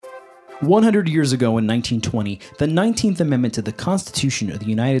100 years ago in 1920, the 19th Amendment to the Constitution of the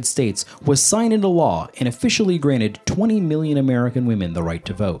United States was signed into law and officially granted 20 million American women the right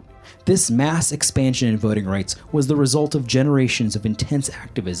to vote. This mass expansion in voting rights was the result of generations of intense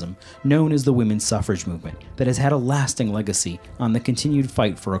activism known as the women's suffrage movement that has had a lasting legacy on the continued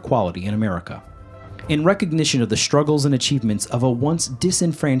fight for equality in America. In recognition of the struggles and achievements of a once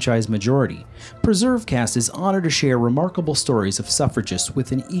disenfranchised majority, PreserveCast is honored to share remarkable stories of suffragists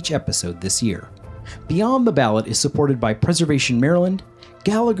within each episode this year. Beyond the Ballot is supported by Preservation Maryland,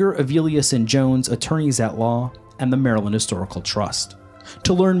 Gallagher, Avelius & Jones Attorneys at Law, and the Maryland Historical Trust.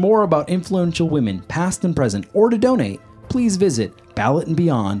 To learn more about influential women past and present, or to donate, please visit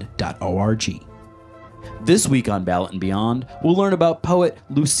ballotandbeyond.org. This week on Ballot and Beyond, we'll learn about poet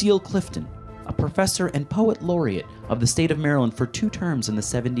Lucille Clifton, a professor and poet laureate of the state of Maryland for 2 terms in the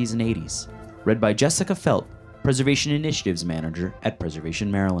 70s and 80s, read by Jessica Felt, Preservation Initiatives Manager at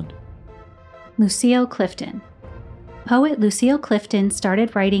Preservation Maryland. Lucille Clifton. Poet Lucille Clifton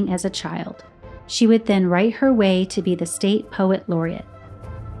started writing as a child. She would then write her way to be the state poet laureate.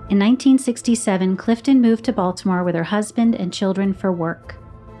 In 1967, Clifton moved to Baltimore with her husband and children for work.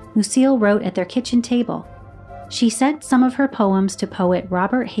 Lucille wrote at their kitchen table. She sent some of her poems to poet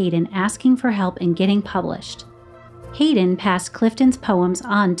Robert Hayden asking for help in getting published. Hayden passed Clifton's poems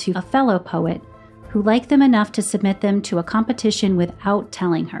on to a fellow poet who liked them enough to submit them to a competition without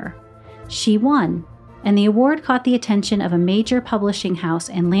telling her. She won, and the award caught the attention of a major publishing house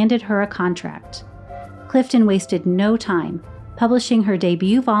and landed her a contract. Clifton wasted no time, publishing her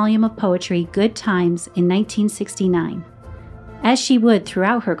debut volume of poetry, Good Times, in 1969. As she would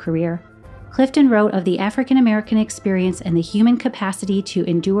throughout her career, Clifton wrote of the African American experience and the human capacity to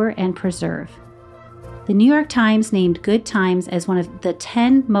endure and preserve. The New York Times named Good Times as one of the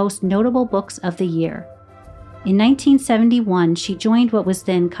 10 most notable books of the year. In 1971, she joined what was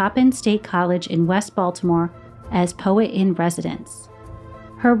then Coppin State College in West Baltimore as poet in residence.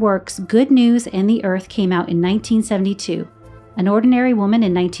 Her works Good News and The Earth came out in 1972, An Ordinary Woman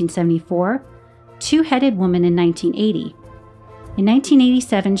in 1974, Two-Headed Woman in 1980. In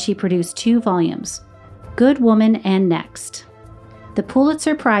 1987, she produced 2 volumes, Good Woman and Next. The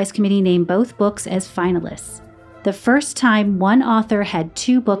Pulitzer Prize Committee named both books as finalists, the first time one author had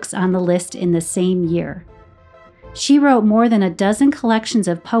 2 books on the list in the same year. She wrote more than a dozen collections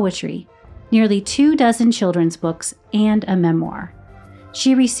of poetry, nearly 24 children's books, and a memoir.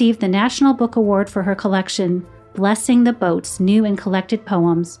 She received the National Book Award for her collection, Blessing the Boats, New and Collected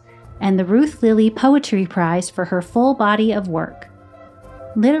Poems, and the Ruth Lilly Poetry Prize for her full body of work.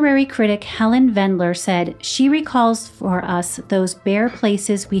 Literary critic Helen Vendler said, "She recalls for us those bare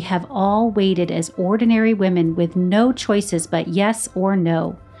places we have all waited as ordinary women with no choices but yes or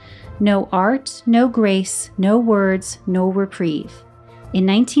no. No art, no grace, no words, no reprieve." In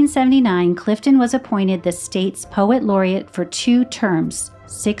 1979, Clifton was appointed the state's poet laureate for 2 terms,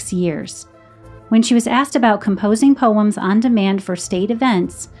 6 years. When she was asked about composing poems on demand for state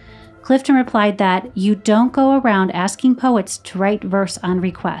events, Clifton replied that, "You don't go around asking poets to write verse on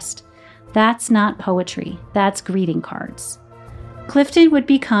request. That's not poetry, that's greeting cards." Clifton would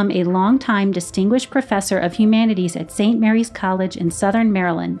become a longtime distinguished professor of humanities at St. Mary's College in Southern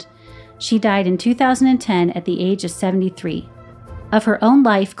Maryland. She died in 2010 at the age of 73. Of her own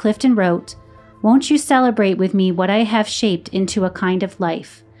life, Clifton wrote, "Won't you celebrate with me what I have shaped into a kind of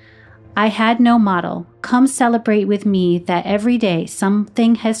life? I had no model. Come celebrate with me that every day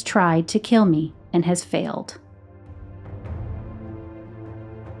something has tried to kill me and has failed."